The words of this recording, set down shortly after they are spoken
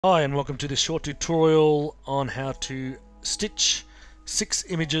Hi and welcome to this short tutorial on how to stitch 6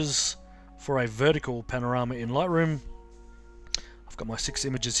 images for a vertical panorama in Lightroom. I've got my 6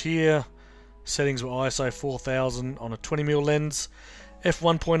 images here. Settings were ISO 4000 on a 20mm lens,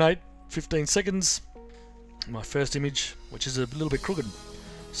 f1.8, 15 seconds. My first image, which is a little bit crooked,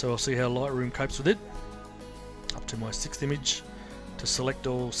 so I'll see how Lightroom copes with it. Up to my 6th image. To select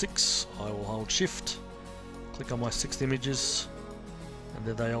all 6, I will hold shift, click on my 6 images, and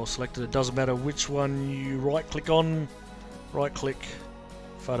then they all selected. It doesn't matter which one you right click on, right click,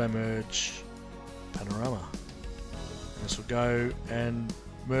 photo merge, panorama. And this will go and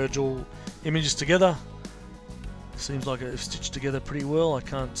merge all images together. Seems like it's stitched together pretty well. I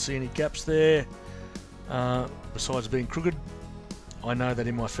can't see any gaps there, besides being crooked. I know that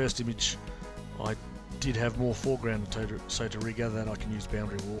in my first image I did have more foreground, so to regather that I can use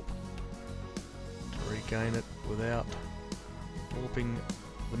boundary warp to regain it without warping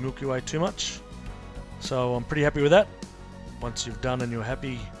the Milky Way too much. So I'm pretty happy with that. Once you've done and you're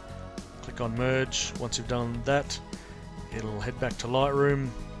happy, click on merge. Once you've done that, it'll head back to Lightroom,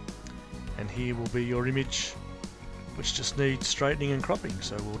 and here will be your image, which just needs straightening and cropping.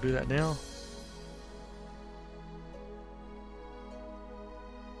 So we'll do that now.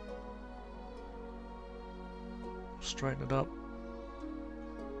 Straighten it up.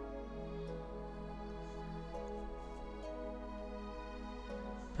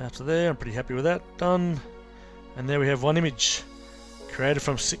 After there, I'm pretty happy with that. Done. And there we have one image created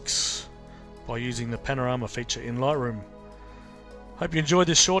from 6 by using the panorama feature in Lightroom. Hope you enjoyed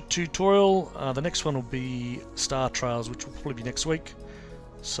this short tutorial. The next one will be star trails, which will probably be next week.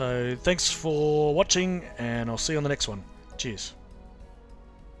 So thanks for watching, and I'll see you on the next one. Cheers.